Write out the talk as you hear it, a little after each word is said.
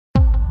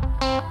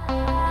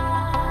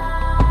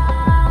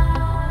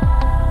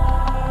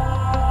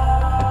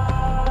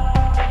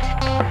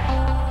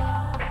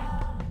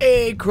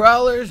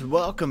K-Crawlers,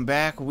 welcome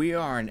back. We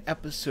are in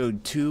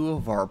episode 2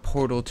 of our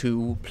Portal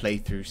 2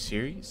 playthrough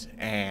series.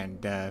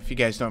 And if you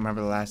guys don't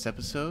remember the last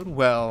episode,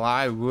 well,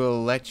 I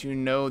will let you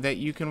know that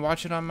you can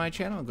watch it on my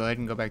channel. Go ahead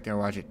and go back there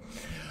and watch it.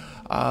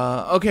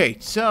 Okay,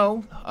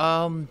 so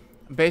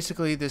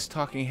basically this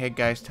talking head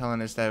guy's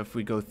telling us that if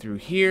we go through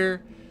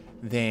here,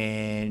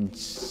 then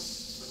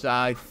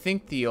I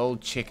think the old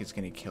chick is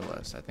going to kill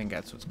us. I think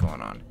that's what's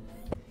going on.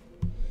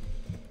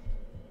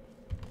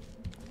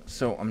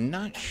 So I'm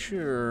not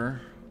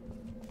sure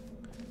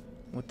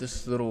what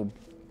this little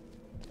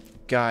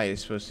guy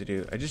is supposed to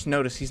do. I just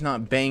noticed he's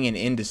not banging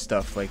into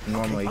stuff like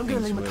normally. I'm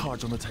gonna lay my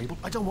cards on the table.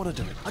 I don't want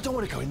to do it. I don't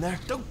want to go in there.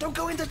 Don't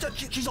go in there.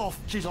 She's off.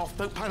 She's off.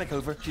 Don't panic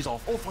over. She's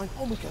off. All fine.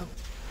 On we go.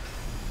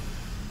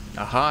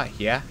 Aha!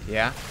 Yeah.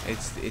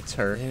 It's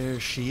her. There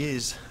she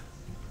is.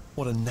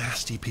 What a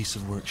nasty piece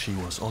of work she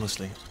was.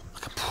 Honestly,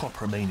 like a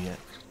proper maniac.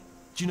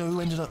 Do you know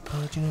who ended up?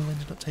 Taking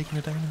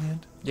her down in the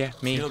end? Yeah,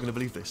 me. You're not gonna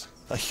believe this.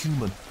 A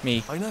human.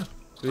 Me. I know.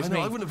 Who's I know.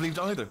 me? I wouldn't have believed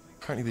either.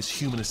 Apparently, this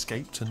human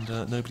escaped, and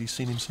nobody's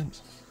seen him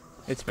since.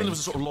 It's Then me. there was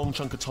a sort of long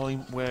chunk of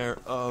time where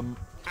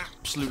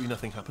absolutely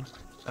nothing happened,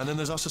 and then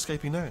there's us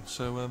escaping now.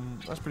 So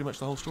that's pretty much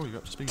the whole story. You're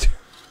up to speed.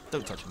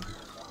 Don't touch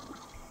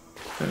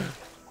anything.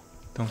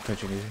 Don't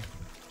touch anything.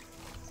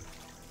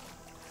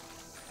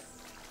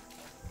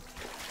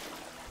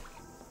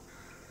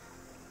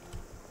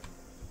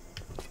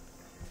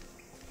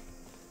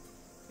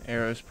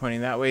 Arrows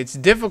pointing that way. It's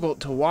difficult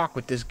to walk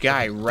with this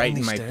guy right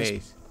in my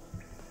face.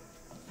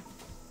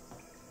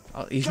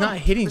 Oh, he's not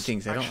hitting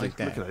things. I don't like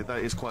that. Look at it.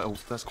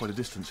 That's quite a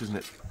distance, isn't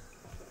it?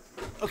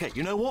 Okay,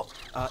 you know what?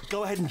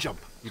 Go ahead and jump.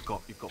 You've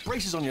got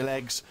braces on your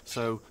legs,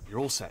 so you're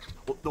all set.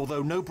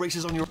 Although no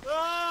braces on your.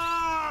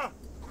 Ah!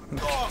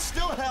 Oh,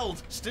 still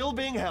held. Still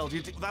being held.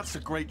 That's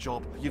a great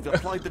job. You've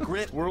applied the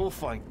grit. We're all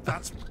fine.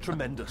 That's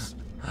tremendous.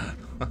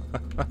 All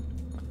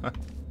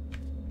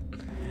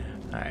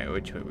right,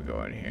 which way we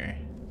going here?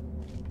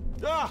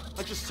 Ah!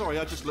 I just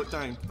looked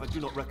down. I do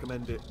not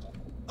recommend it.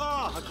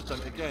 Ah! I've just done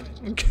it again.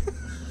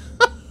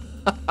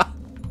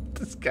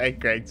 This guy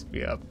cracks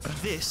me up.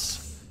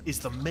 This is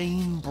the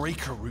main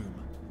breaker room.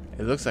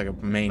 It looks like a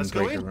main Let's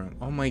go breaker in. room.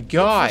 Oh my Look for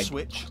god! a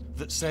switch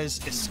that says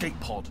escape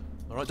pod.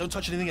 All right, don't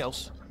touch anything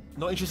else.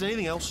 Not interested in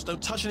anything else.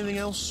 Don't touch anything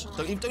else.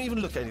 Don't even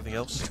look at anything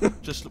else.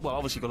 Just, well,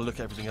 obviously you've got to look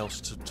at everything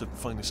else to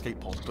find the escape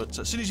pod. But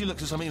as soon as you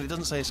look at something and it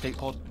doesn't say escape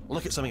pod,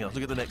 look at something else.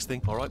 Look at the next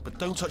thing. All right, but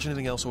don't touch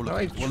anything else or look,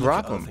 I at, or drop look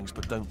at other them? things.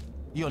 But don't.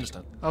 You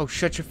understand? Oh,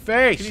 shut your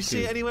face! Can you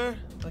see it anywhere?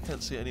 I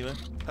can't see it anywhere.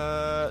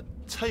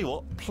 Tell you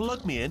what,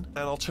 plug me in and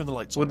I'll turn the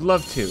lights on. Would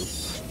love to.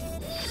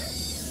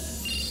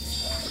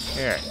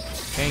 Here,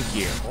 thank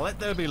you. Let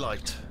there be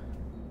light.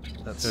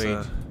 That's Sweet.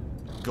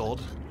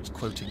 God. It's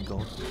quoting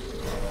God.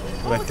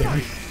 Let there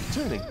be.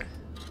 Turning.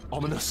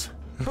 Ominous.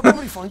 But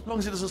probably fine, as long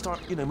as it doesn't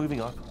start,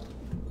 moving up.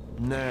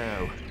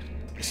 Now.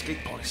 Escape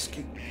pod.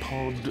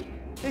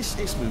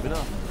 It's moving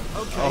up.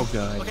 Okay. Oh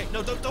god. Okay,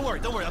 no, don't worry.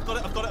 I've got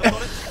it.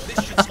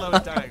 This should slow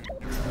it down.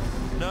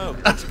 No,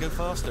 let's go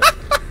faster.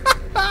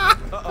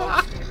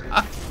 Uh-oh.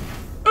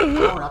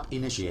 Power up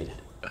initiated.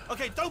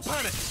 Okay, don't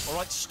panic. All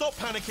right, stop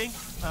panicking.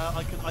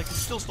 I can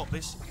still stop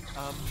this.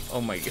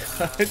 Oh my god.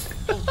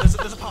 Oh,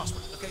 there's a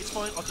password. Okay, it's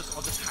fine. I'll just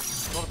hack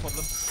it. Not a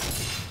problem.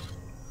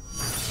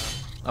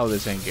 Oh,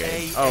 this ain't good.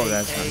 Oh,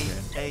 that's not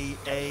good. N.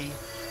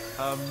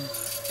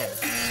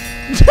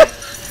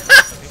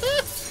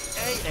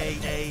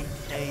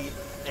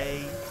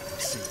 A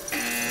C.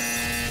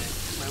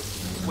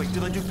 No, wait,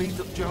 did I do B?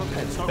 Do you have a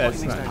pen? Start That's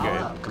writing these not down. Power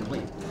good. up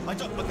complete. I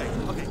don't.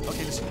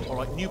 Okay. Listen. All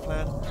right, new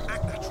plan.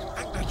 Act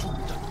natural.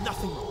 You've done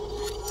nothing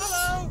wrong.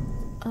 Hello.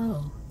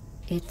 Oh,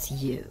 it's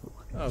you.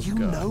 Oh You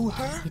god. know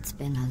her? It's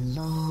been a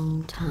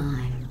long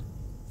time.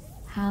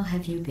 How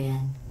have you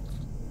been?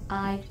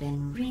 I've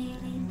been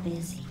really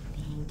busy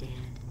being dead.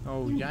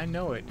 Oh, yeah, I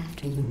know it.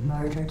 After you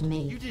murdered You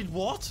me. did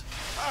what?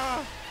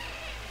 Ah!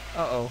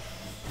 Uh-oh.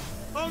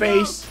 Oh,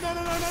 Face. No!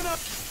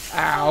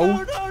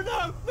 Ow.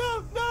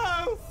 No!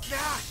 Nah.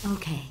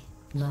 Okay,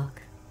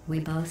 look. We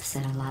both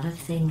said a lot of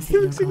things that He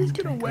you're looks like going he's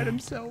to gonna wet regret.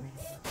 himself.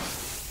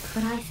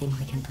 But I think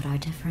we can put our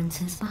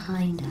differences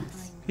behind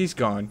us. He's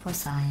gone. For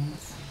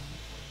science.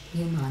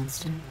 You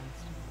monster.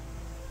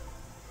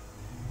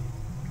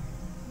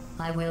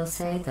 I will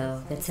say,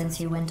 though, that since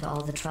you went to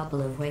all the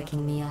trouble of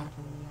waking me up,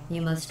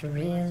 you must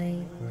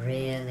really,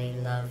 really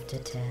love to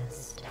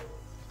test.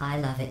 I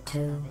love it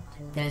too.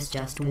 There's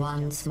just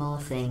one small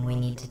thing we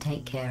need to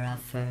take care of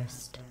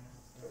first.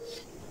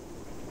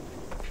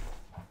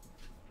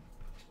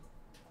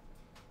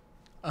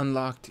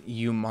 Unlocked,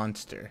 you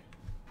monster.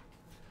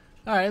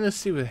 Alright, let's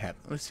see what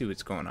happens. Let's see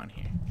what's going on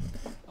here.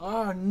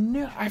 Oh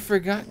no, I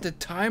forgot the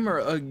timer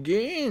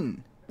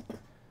again.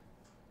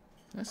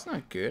 That's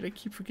not good. I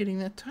keep forgetting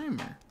that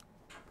timer.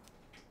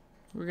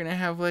 We're gonna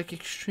have like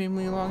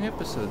extremely long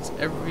episodes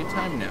every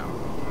time now.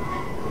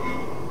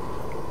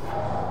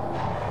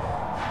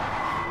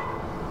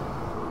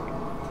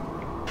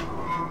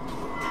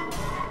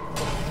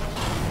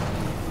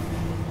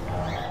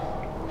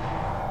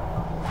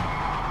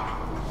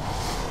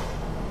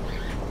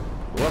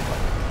 Whoop.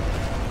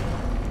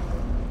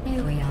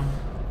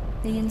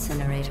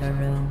 incinerator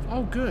room.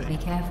 Oh, good. Be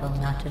careful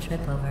not to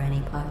trip over any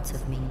parts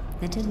of me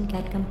that didn't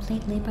get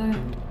completely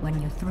burned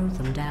when you threw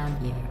them down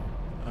here.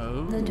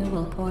 Oh. The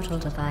dual portal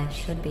device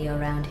should be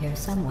around here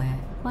somewhere.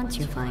 Once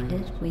you find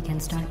it, we can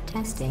start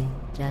testing,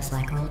 just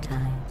like old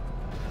times.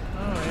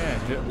 Oh, yeah.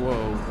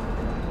 Whoa.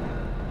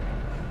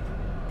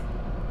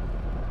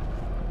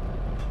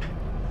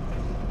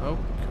 Oh,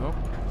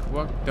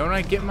 well, don't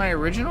I get my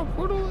original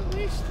portal at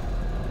least?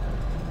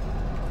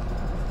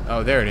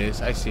 Oh, there it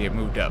is. I see it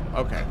moved up.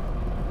 Okay.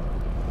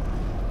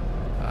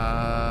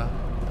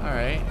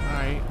 Alright.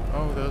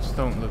 Oh, those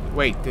don't look...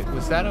 Wait,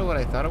 was that what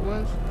I thought it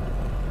was?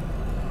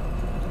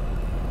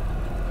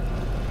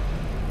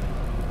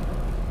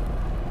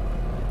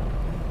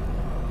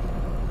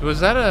 Was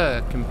that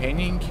a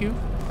companion cube?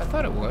 I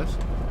thought it was.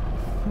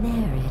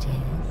 There it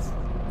is.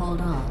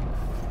 Hold on.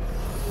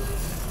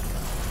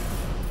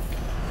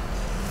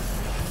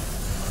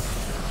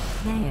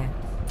 There.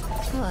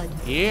 Good.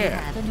 Yeah. You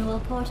have a dual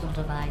portal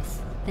device.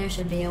 There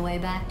should be a way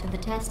back to the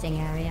testing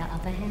area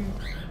up ahead.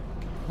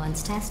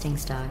 Once testing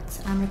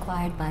starts, I'm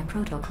required by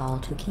protocol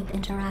to keep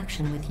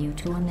interaction with you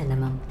to a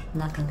minimum.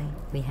 Luckily,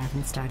 we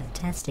haven't started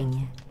testing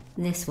yet.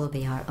 This will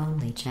be our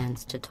only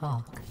chance to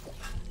talk.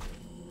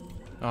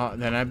 Oh,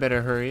 then I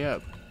better hurry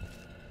up.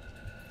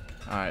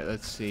 Alright,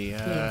 let's see.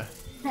 Here,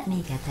 let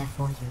me get that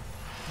for you.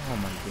 Oh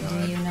my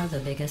god. Do you know the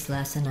biggest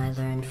lesson I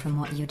learned from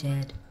what you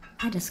did?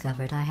 I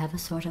discovered I have a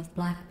sort of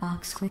black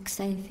box quick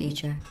save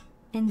feature.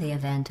 In the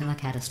event of a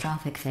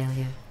catastrophic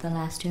failure, the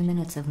last 2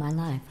 minutes of my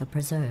life are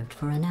preserved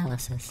for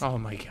analysis. Oh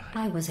my god.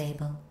 I was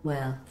able,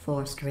 well,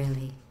 forced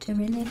really, to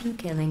relive you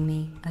killing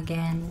me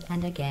again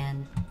and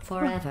again,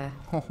 forever.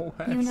 Oh,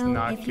 that's You know,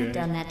 not if good. you'd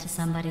done that to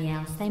somebody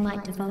else, they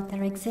might devote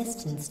their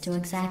existence to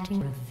exacting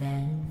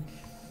revenge.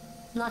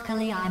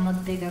 Luckily, I'm a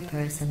bigger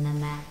person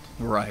than that.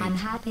 Right. I'm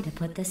happy to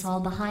put this all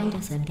behind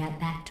us and get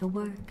back to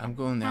work. I'm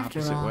going the After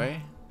opposite all,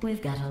 way.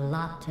 We've got a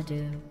lot to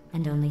do,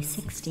 and only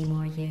 60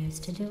 more years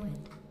to do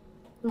it.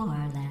 More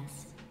or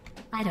less.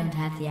 I don't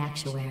have the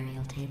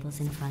actuarial tables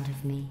in front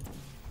of me.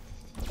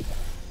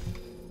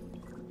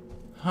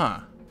 Huh.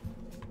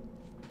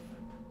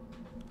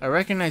 I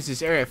recognize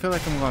this area. I feel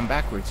like I'm going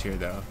backwards here,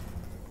 though.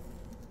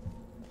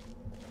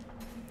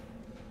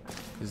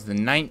 Is the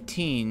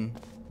 19...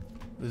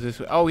 Was this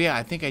way? Oh, yeah,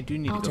 I think I do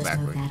need I'll to go just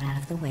move backwards. that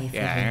out of the way for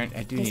Yeah, you.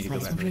 I do this need to go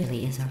place backwards.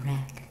 really is a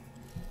wreck.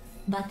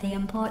 But the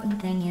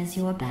important thing is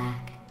you're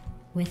back.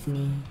 With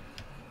me.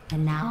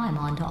 And now I'm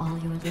on to all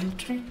your little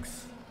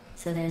tricks.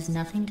 So there's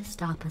nothing to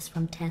stop us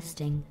from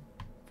testing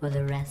for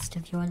the rest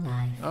of your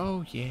life.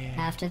 Oh, yeah.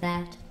 After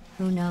that,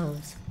 who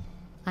knows?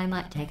 I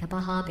might take up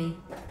a hobby.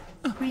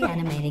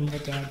 Reanimating the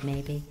dead,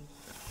 maybe.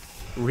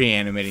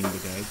 Reanimating the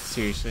dead.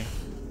 Seriously.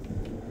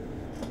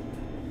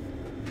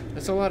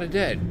 That's a lot of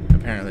dead,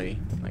 apparently.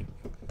 Like,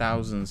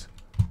 thousands.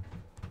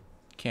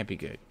 Can't be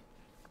good.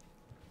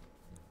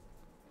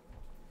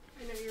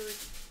 I know you're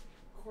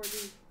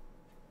recording,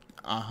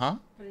 Uh-huh.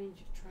 but I need you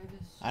to try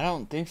this. I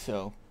don't think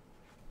so.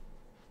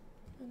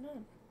 I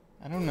know.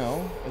 I don't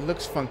know. It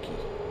looks funky.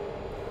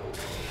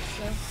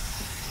 So,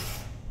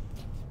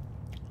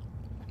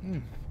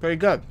 Very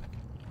good.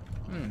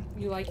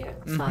 you like it?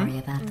 Sorry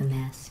about the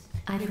mess.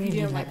 I've If you really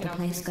don't let like the it, I'll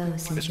place fix go it.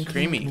 since It's you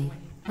creamy. killed me.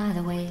 By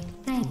the way,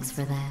 thanks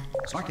for that.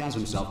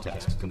 Sarcasm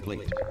self-test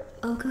complete.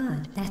 Oh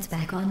good, that's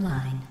back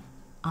online.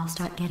 I'll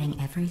start getting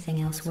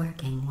everything else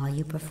working while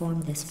you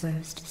perform this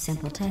first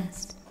simple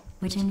test,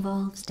 which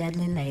involves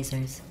deadly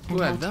lasers and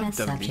Ooh, I how love test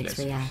deadly subjects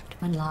lasers. react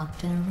when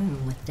locked in a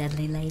room with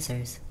deadly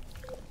lasers.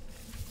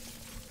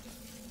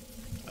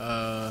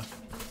 Oh,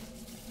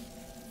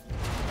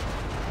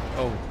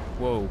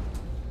 whoa.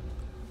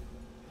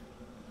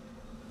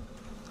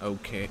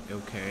 Okay.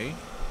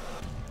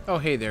 Oh,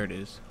 hey, there it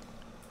is.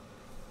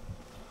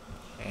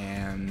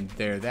 And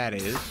there that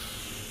is.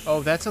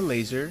 Oh, that's a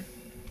laser.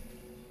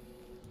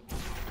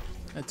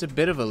 That's a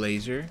bit of a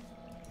laser.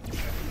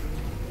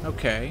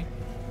 Okay.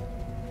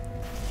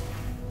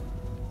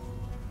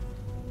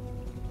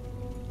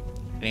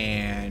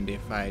 And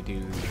if I do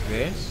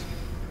this,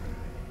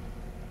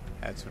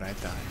 that's what I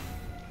thought.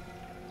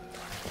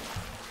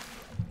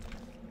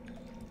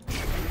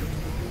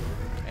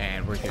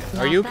 And we're good.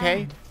 Are Not you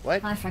okay? bad.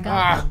 What? I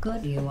forgot how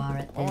good you are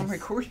at Oh, I'm this.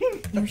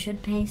 recording? You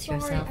should pace Sorry,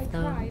 yourself I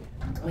though. tried.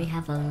 We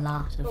have a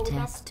lot of But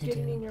tests without to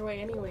getting in do. your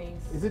way anyways.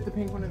 Is it the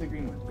pink one or the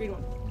green one? Green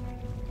one.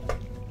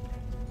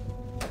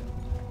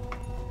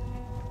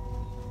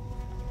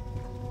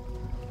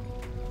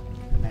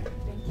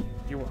 Thank you.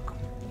 You're welcome.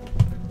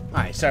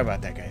 Alright, sorry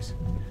about that, guys.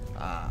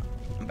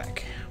 I'm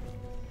back.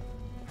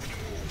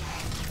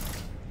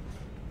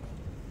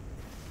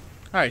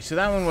 Alright, so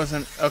that one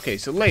wasn't... Okay,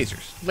 so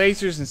lasers.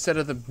 Lasers instead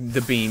of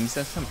the beams.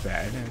 That's not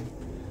bad.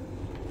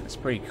 That's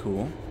pretty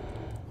cool.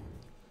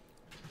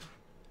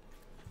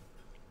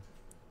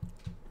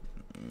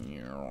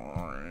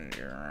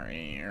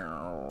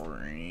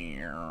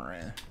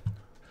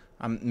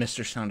 I'm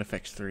Mr. Sound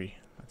Effects 3.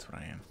 That's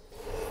what I am.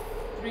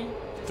 3?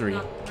 3.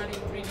 Not even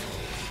 3.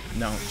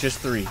 No, just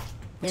 3.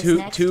 This Two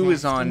next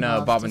is test on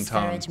involves Bob and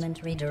Tom.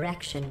 disparagement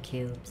redirection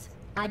cubes.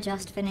 I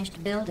just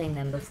finished building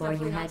them before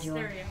you had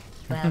your,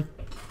 well,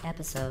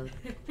 episode.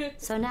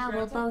 So now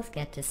we'll both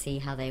get to see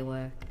how they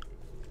work.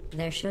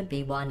 There should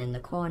be one in the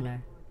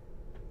corner.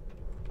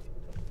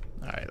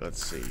 Alright,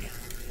 let's see.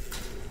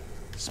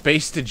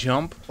 Space to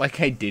jump?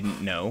 Like I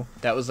didn't know.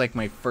 That was like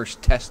my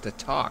first test to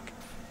talk.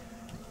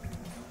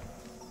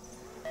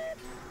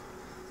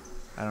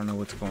 I don't know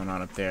what's going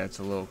on up there. It's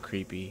a little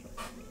creepy.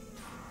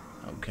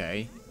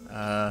 Okay.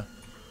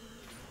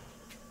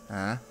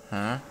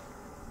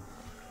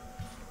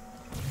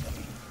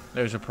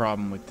 There's a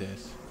problem with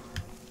this.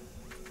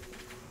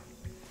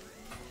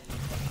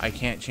 I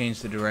can't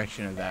change the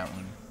direction of that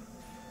one.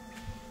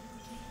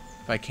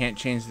 If I can't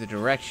change the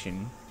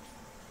direction,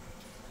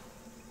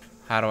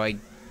 how do I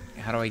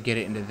get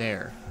it into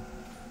there?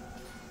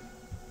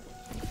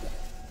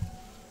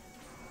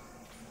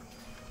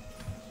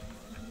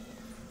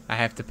 I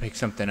have to pick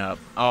something up.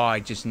 Oh, I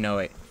just know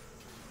it.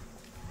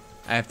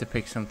 I have to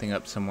pick something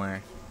up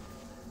somewhere.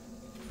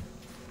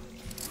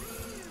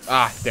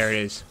 Ah, there it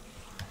is.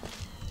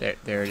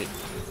 There it is.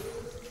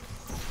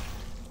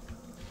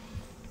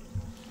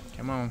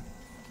 Come on.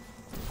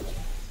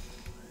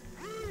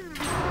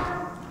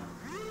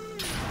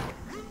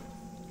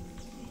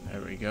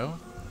 There we go.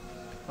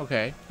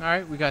 Okay.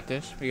 Alright, we got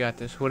this. We got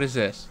this. What is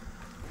this?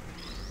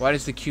 Why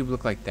does the cube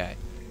look like that?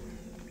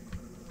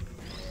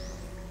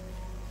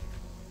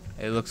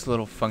 It looks a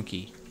little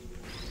funky.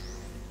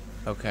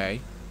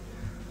 Okay.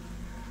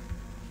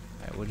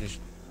 Alright, we'll just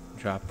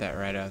drop that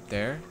right out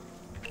there.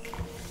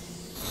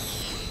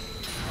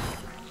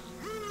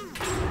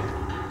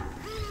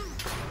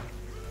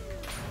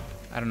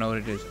 I don't know what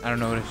it is. I don't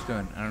know what it's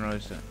doing. I don't know what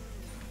it's doing.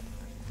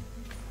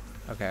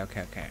 Okay,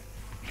 okay, okay.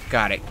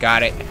 Got it,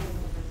 got it.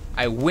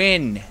 I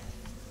win.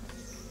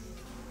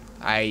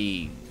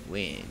 I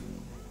win.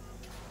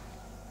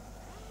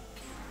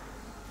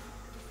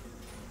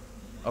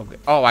 Okay.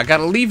 Oh, I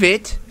gotta leave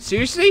it?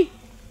 Seriously?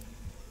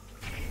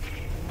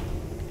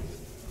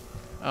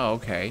 Oh,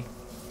 okay.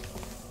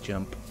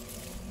 Jump.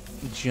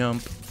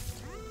 Jump.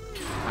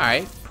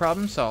 Alright,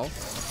 problem solved.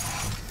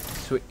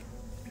 Sweet.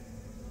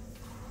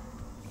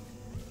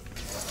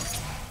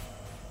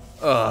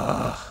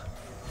 Ugh.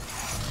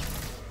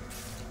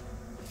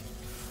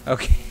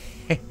 Okay.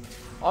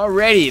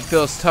 Already it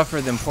feels tougher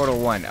than Portal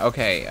 1.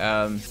 Okay,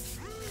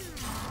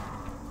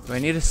 do I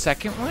need a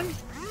second one?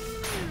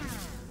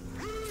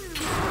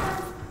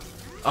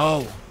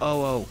 Oh,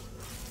 oh, oh.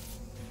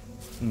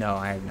 No,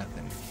 I have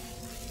nothing.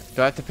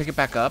 Do I have to pick it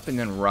back up and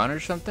then run or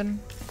something?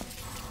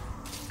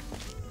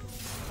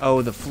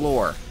 Oh, the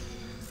floor.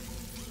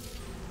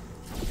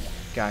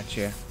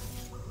 Gotcha.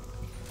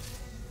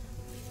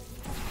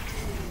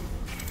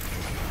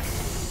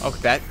 Oh,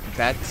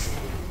 that's...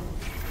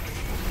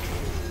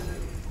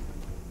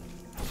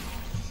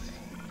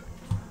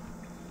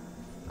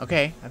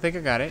 Okay, I think I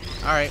got it.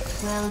 Alright.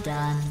 Well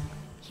done.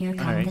 Here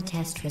come Alright. the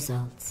test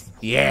results.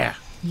 Yeah.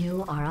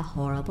 You are a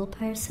horrible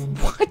person.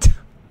 What?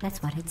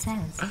 That's what it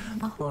says.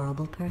 A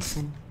horrible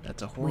person.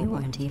 That's a We horrible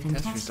weren't even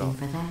test testing result.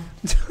 for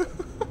that.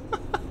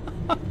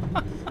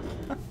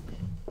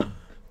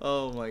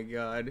 Oh my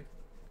god.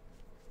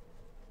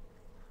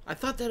 I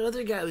thought that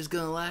other guy was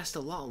gonna last a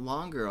lot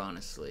longer,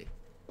 honestly.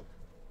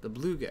 The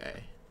blue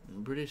guy.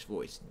 British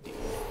voice.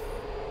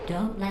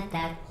 Don't let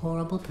that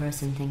horrible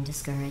person thing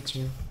discourage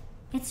you.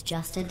 It's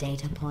just a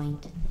data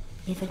point.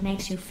 If it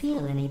makes you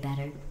feel any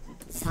better,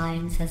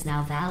 science has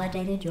now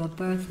validated your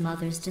birth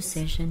mother's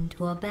decision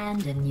to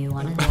abandon you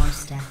on a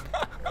doorstep.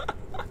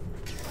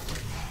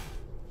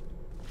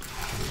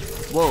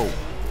 Whoa.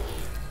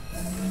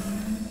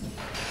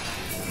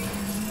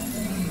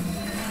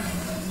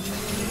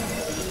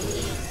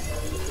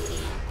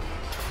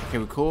 Okay,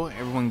 we cool?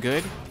 Everyone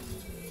good?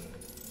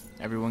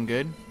 Everyone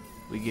good?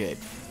 We good.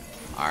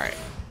 Alright.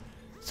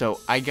 So,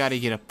 I gotta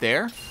get up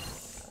there.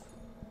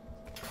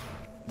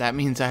 That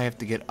means I have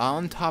to get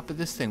on top of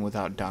this thing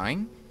without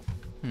dying.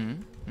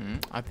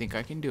 I think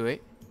I can do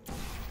it.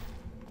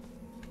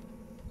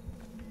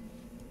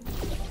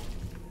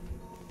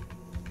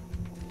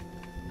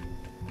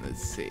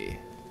 Let's see.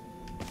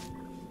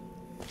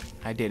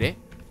 I did it.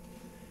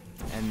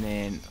 And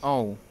then,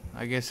 oh,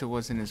 I guess it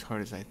wasn't as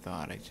hard as I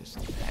thought. I just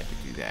had to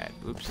do that.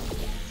 Oops.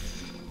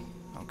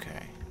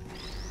 Okay.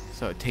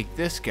 So take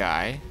this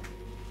guy.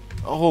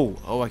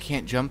 Oh, I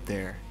can't jump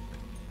there.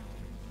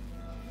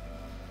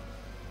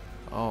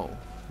 Oh,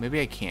 maybe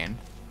I can.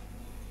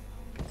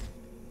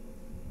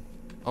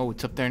 Oh,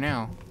 it's up there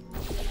now.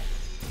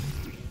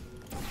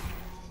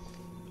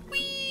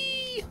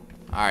 Whee!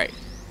 Alright.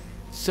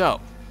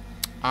 So,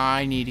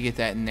 I need to get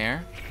that in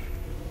there.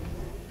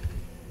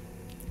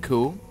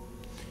 Cool.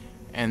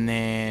 And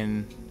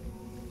then...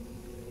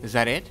 Is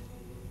that it?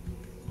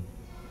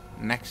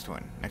 Next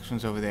one. Next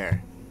one's over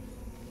there.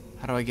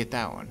 How do I get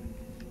that one?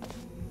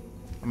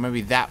 Or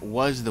maybe that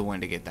was the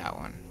one to get that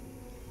one.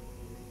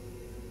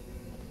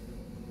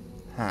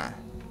 Huh.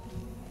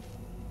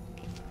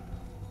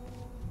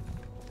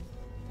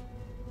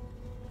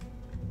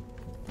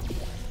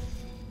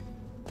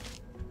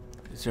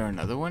 Is there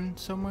another one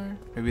somewhere?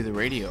 Maybe the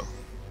radio.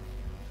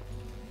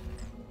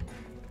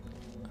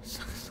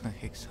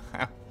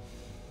 graphics.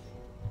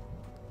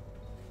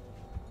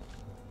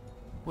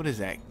 What is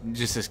that?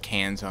 Just says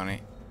cans on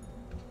it.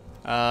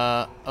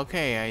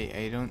 Okay,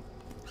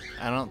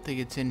 I don't think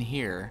it's in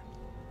here.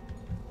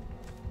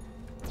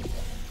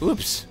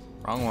 Oops,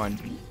 wrong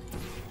one.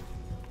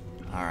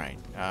 Alright,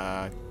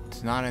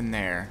 it's not in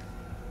there.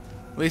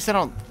 At least I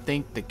don't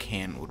think the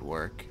can would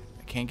work.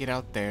 I can't get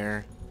out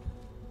there.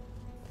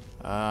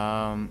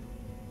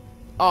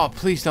 Oh,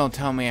 please don't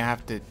tell me I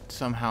have to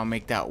somehow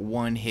make that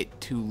one hit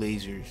 2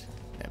 lasers.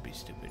 That'd be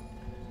stupid.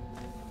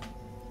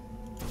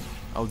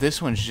 Oh,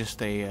 this one's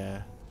just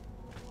a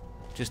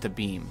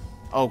beam.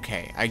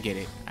 Okay, I get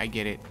it. I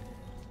get it.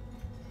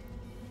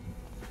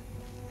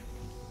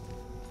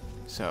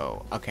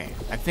 So, okay,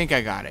 I think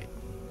I got it.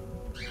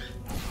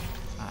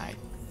 I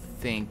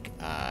think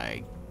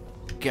I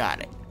got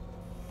it.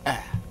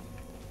 Ah.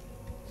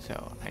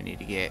 So, I need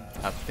to get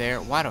up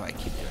there. Why do I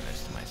keep doing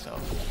this to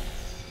myself?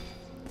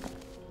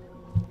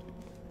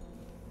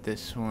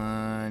 This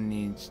one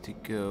needs to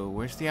go.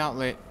 Where's the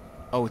outlet?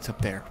 Oh, it's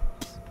up there.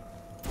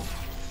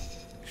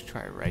 Let's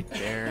try it right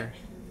there.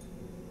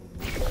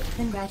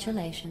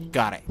 Congratulations.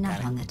 Got it.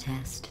 Not on the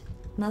test.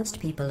 Most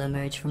people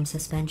emerge from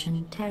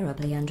suspension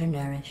terribly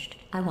undernourished.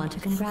 I want to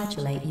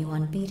congratulate you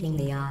on beating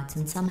the odds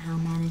and somehow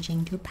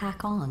managing to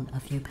pack on a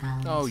few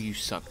pounds. Oh, you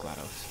suck,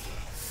 GLaDOS.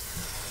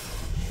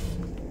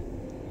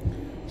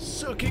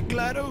 Suck it,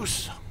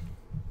 GLaDOS.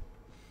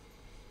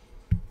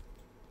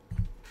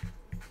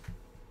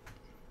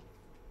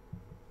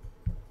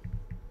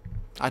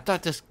 I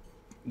thought this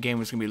game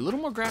was gonna be a little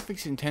more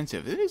graphics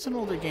intensive. It is an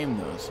older game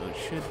though, so it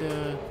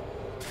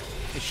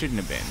shouldn't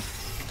have been.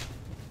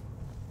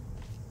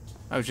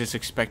 I was just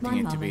expecting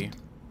it to be.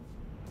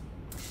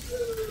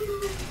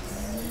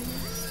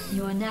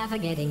 You're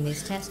navigating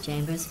these test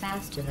chambers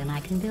faster than I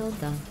can build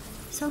them,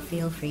 so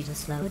feel free to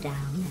slow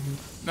down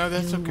and No,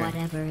 that's do okay.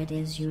 whatever it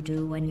is you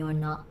do when you're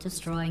not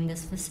destroying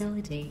this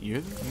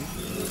facility.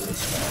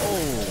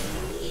 Oh.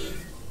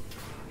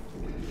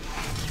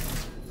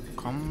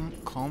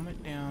 Calm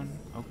it down.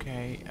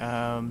 Okay.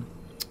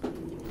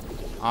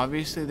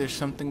 Obviously there's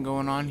something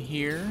going on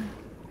here.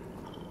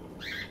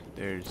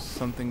 There's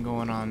something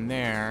going on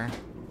there.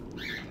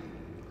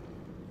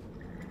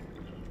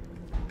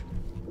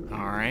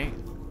 Alright.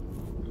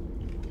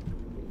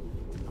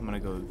 I'm gonna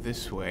go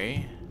this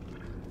way.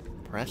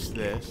 Press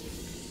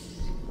this.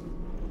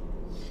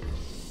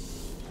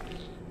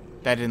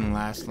 That didn't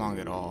last long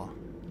at all.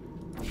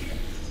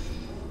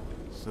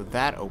 So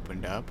that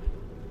opened up.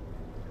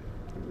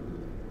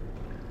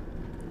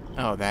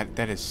 Oh, that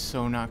is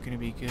so not gonna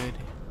be good.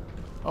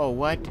 Oh,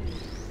 what?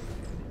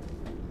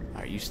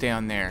 Alright, you stay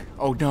on there.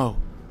 Oh, no!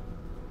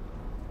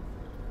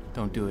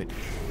 Don't do it.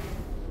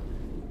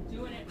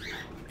 Doing it.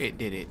 It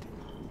did it.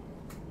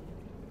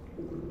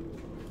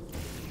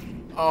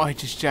 Oh, I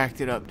just jacked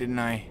it up, didn't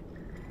I?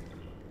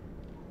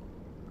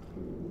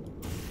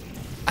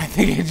 I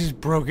think I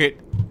just broke it.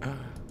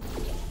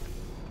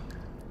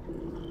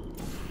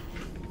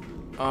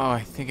 Oh,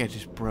 I think I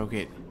just broke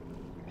it.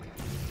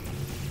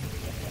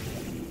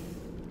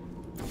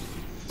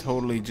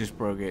 Totally just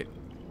broke it.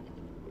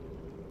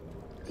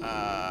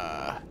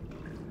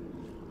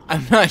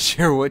 I'm not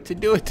sure what to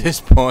do at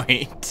this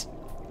point.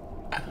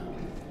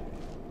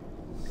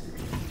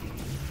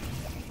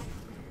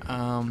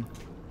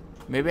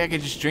 Maybe I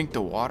could just drink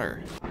the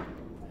water.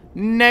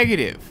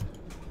 Negative.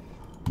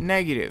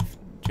 Negative.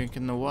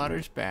 Drinking the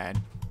water's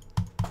bad.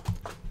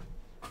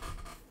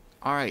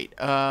 Alright,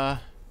 I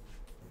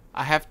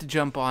have to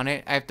jump on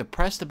it. I have to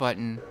press the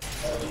button.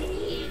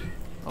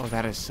 Oh,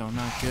 that is so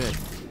not good.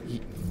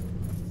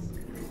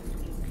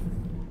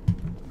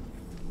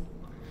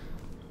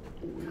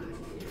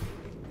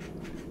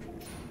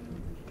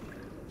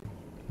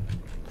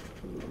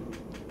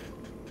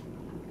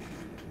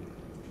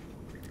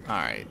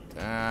 Alright,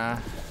 I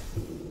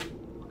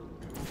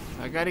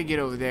gotta get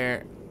over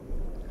there.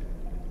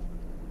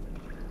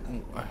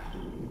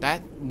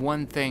 That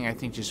one thing I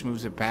think just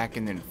moves it back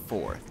and then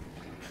forth.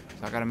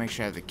 So I gotta make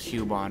sure I have the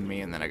cube on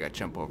me, and then I gotta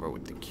jump over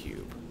with the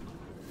cube.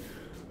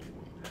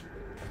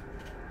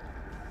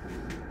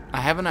 I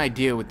have an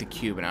idea with the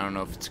cube, and I don't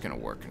know if it's gonna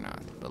work or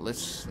not. But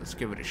let's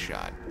give it a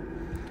shot.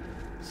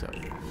 So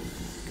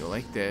go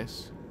like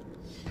this.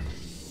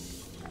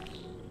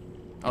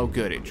 Oh,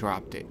 good, it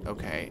dropped it.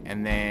 Okay,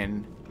 and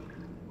then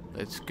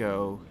let's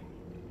go.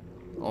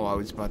 Oh, I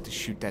was about to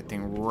shoot that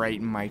thing right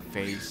in my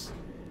face.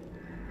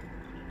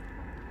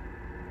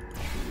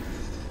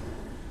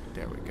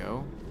 There we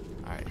go.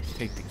 Alright, let's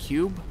take the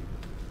cube.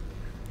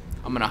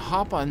 I'm gonna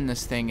hop on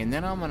this thing, and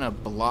then I'm gonna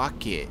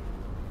block it.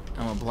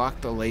 I'm gonna block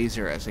the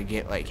laser as I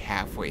get like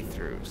halfway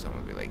through. So I'm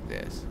gonna be like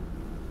this.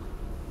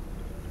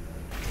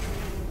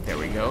 There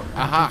we go.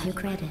 Aha! I'll give you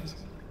credit.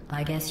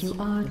 I guess you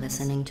are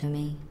listening to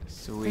me.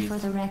 Sweet. But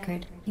for the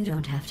record, you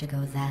don't have to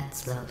go that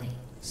slowly.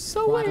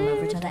 So Waddle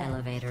over to the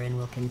elevator and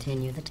we'll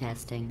continue the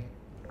testing.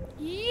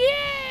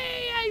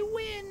 Yay! I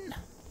win!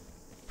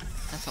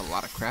 That's a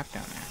lot of crap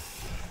down there.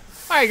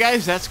 Alright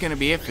guys, that's going to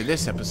be it for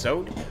this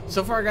episode.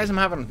 So far guys, I'm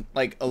having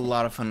like a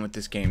lot of fun with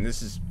this game.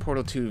 This is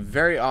Portal 2,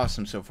 very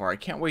awesome so far. I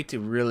can't wait to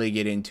really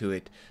get into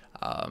it.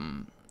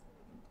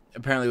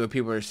 Apparently what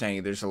people are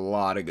saying, there's a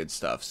lot of good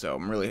stuff, so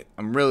I'm really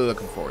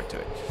looking forward to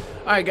it.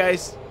 Alright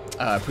guys,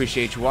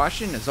 appreciate you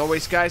watching. As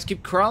always guys,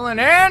 keep crawling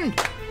and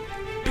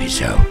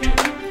peace out.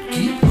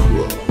 Keep